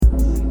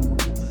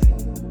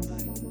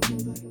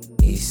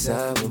East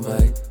side with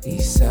my,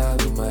 east side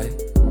with my.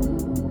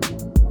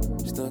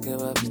 Just don't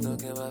give up, just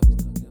don't give up.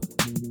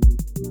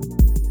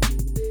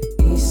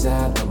 East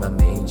side on my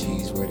main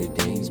G's, where the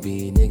dames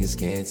be. Niggas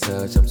can't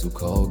touch, I'm too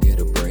cold,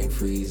 get a brain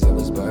freeze. I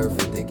was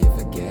perfect, they give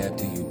a gap,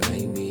 do you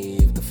blame me?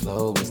 If the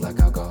flow was like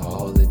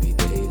alcohol, it'd be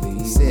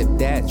daily. Sip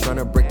that,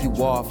 tryna break you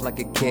off like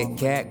a Kit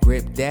Kat.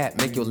 Grip that,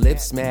 make your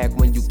lips smack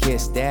when you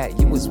kiss that.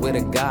 You was with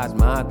a god,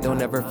 ma,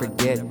 don't ever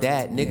forget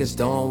that. Niggas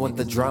don't want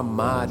the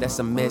drama, that's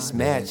a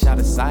mismatch. Out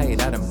of sight,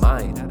 out of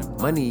mind.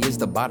 Money is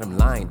the bottom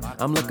line.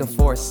 I'm looking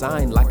for a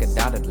sign like a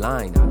dotted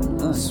line.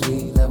 Ooh,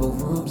 sweet level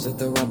rooms at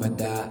the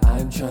Ramadan.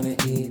 I'm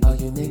tryna eat all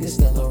you niggas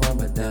still on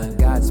Ramadan.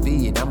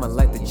 Godspeed, I'ma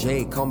like the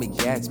J, call me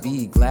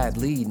Gatsby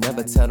Gladly.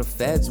 Never tell the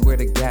feds where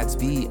the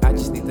Gatsby. I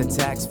just need the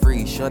tax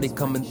free. Shorty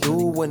coming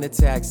through in the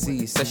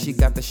taxi. Says she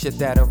got the shit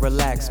that'll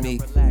relax me.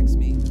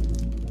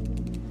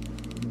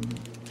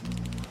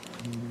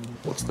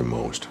 What's the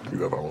most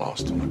you ever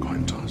lost on a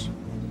coin toss?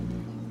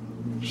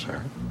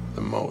 Sir?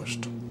 The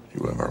most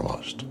you ever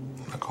lost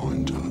on a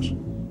coin toss?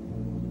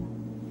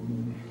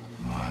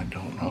 I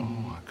don't know.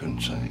 I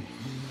couldn't say.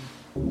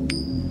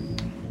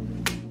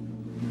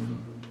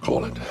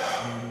 Call it.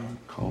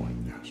 Call it?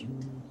 Yes.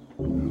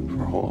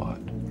 For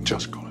what?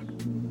 Just call it.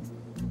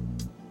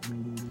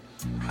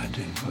 I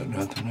didn't put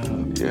nothing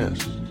up.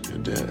 Yes, you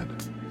did.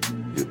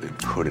 You've been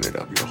putting it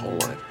up your whole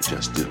life. You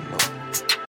just didn't know.